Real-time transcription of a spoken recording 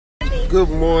Good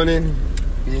morning,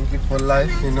 thank you for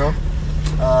life, you know.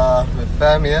 With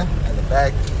fam here at the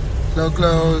back,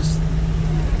 close,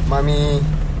 mommy,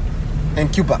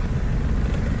 and Cuba.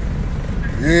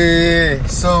 Yeah,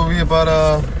 so we about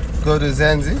to go to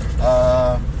Zanzi.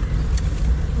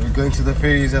 We're going to the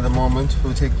ferries at the moment.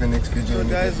 We'll take the next video. So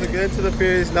guys, we're going to the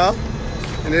ferries now,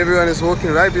 and everyone is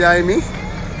walking right behind me.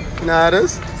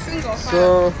 Nadas.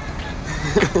 So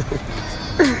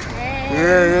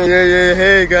yeah.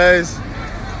 Hey guys.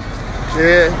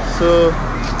 Yeah. So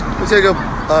we'll take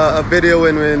a video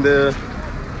when we're in the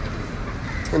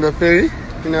ferry.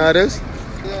 Nadas.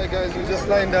 Yeah guys, we just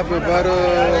lined up. We're about to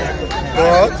go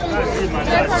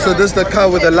out. So this is the car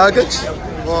with the luggage.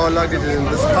 All luggage is in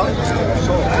this car.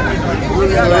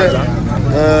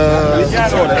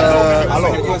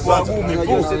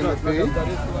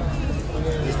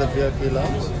 This is the VIP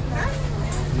lounge.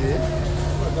 Yeah.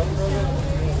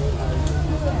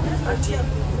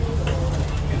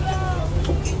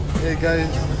 Hey guys.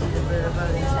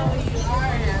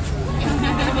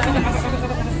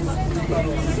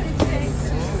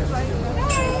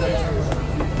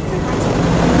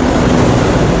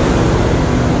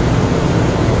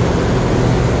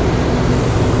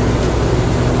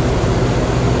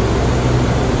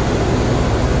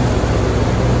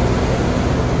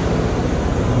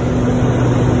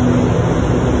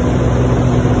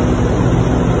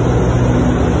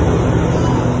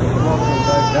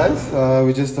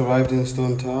 We just arrived in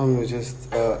Stone Town. We're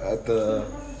just at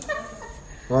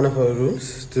one of our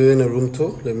rooms, doing a room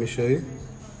tour. Let me show you.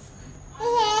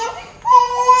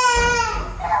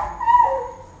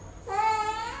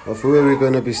 Of where we're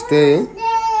gonna be staying.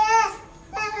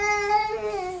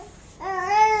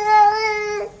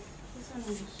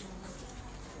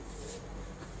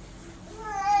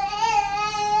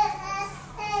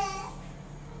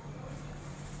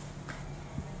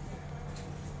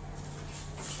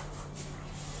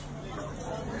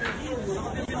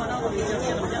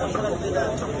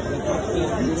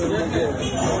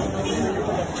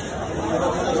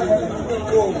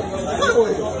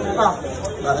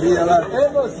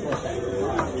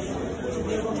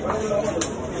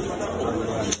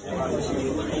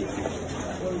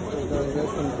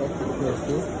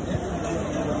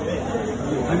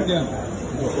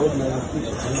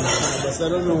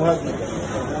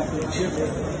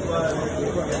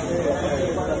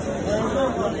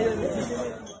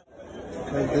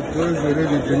 Like the door's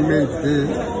already been made there.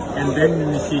 And then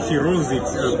she rolls it.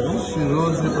 She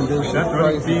rolls it and then she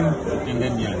fries it. And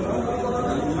then yeah.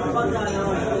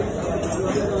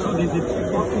 So they put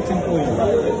in oil.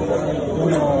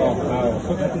 Oh wow.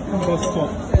 So that it comes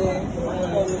soft.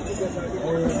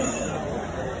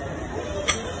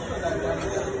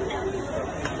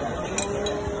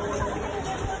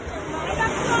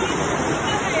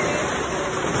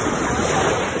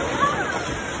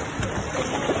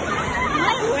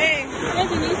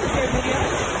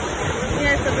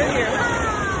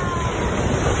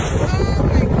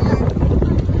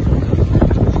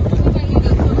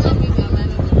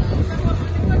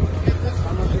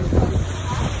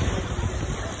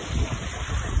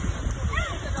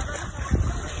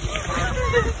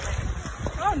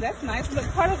 Oh, that's nice. Look,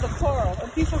 part of the coral, a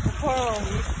piece of the coral.